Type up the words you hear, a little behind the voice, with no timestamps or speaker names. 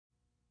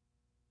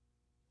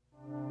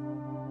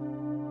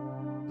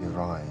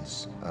your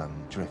eyes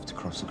drift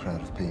across a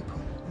crowd of people,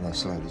 and they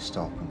slowly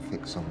stop and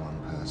fix on one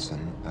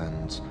person,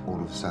 and all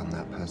of a sudden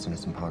that person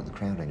isn't part of the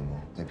crowd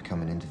anymore. They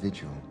become an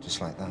individual,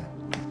 just like that.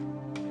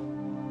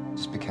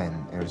 Just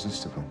became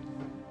irresistible.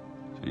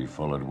 So you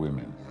followed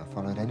women? I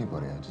followed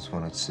anybody. I just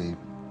wanted to see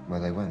where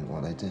they went,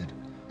 what they did.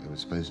 It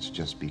was supposed to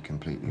just be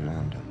completely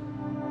random.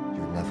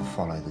 You would never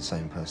follow the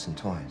same person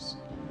twice.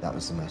 That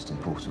was the most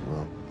important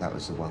rule. That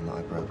was the one that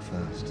I broke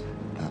first.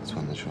 That's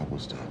when the trouble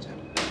started.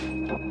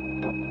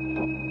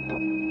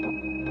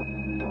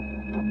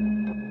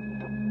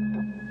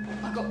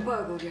 I got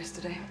burgled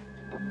yesterday.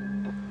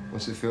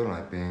 What's it feel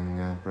like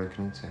being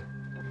broken into?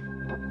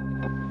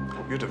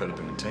 You're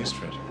developing a taste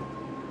for it.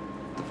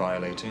 The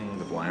violating,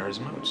 the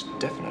voyeurism, it's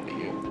definitely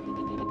you.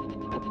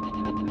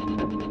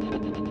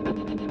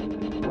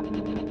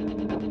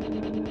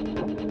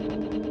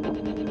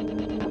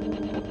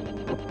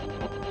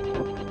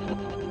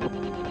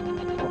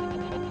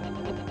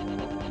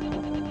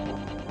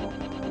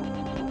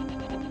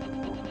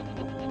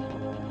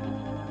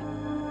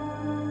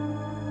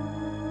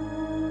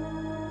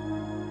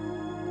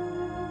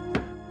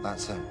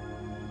 That's it.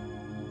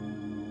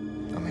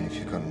 I mean, if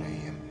you've got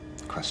any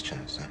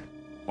questions, then...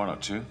 One or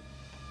two.